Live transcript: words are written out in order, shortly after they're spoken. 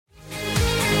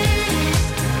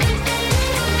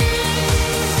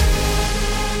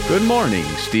Good morning,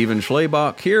 Stephen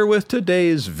Schlabach here with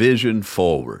today's Vision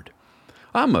Forward.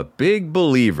 I'm a big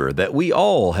believer that we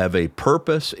all have a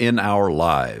purpose in our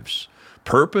lives.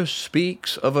 Purpose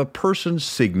speaks of a person's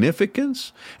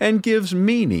significance and gives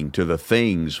meaning to the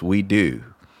things we do.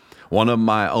 One of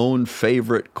my own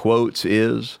favorite quotes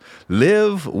is,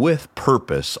 "Live with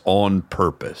purpose on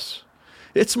purpose."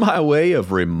 It's my way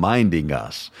of reminding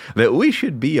us that we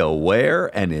should be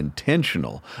aware and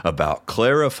intentional about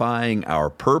clarifying our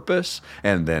purpose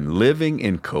and then living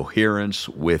in coherence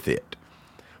with it.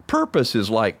 Purpose is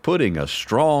like putting a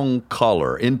strong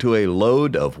color into a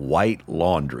load of white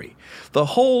laundry.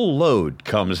 The whole load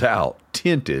comes out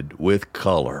tinted with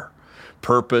color.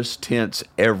 Purpose tints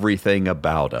everything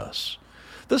about us.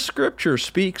 The Scripture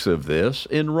speaks of this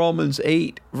in Romans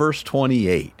 8, verse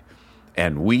 28.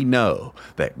 And we know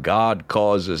that God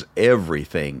causes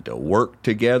everything to work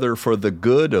together for the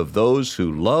good of those who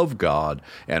love God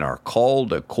and are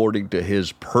called according to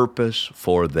His purpose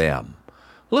for them.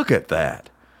 Look at that.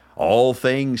 All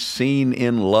things seen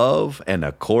in love and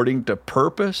according to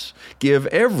purpose give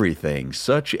everything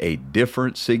such a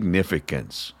different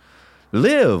significance.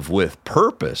 Live with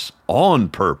purpose on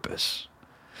purpose.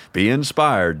 Be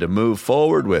inspired to move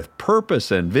forward with purpose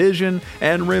and vision,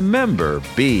 and remember,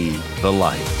 be the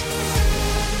light.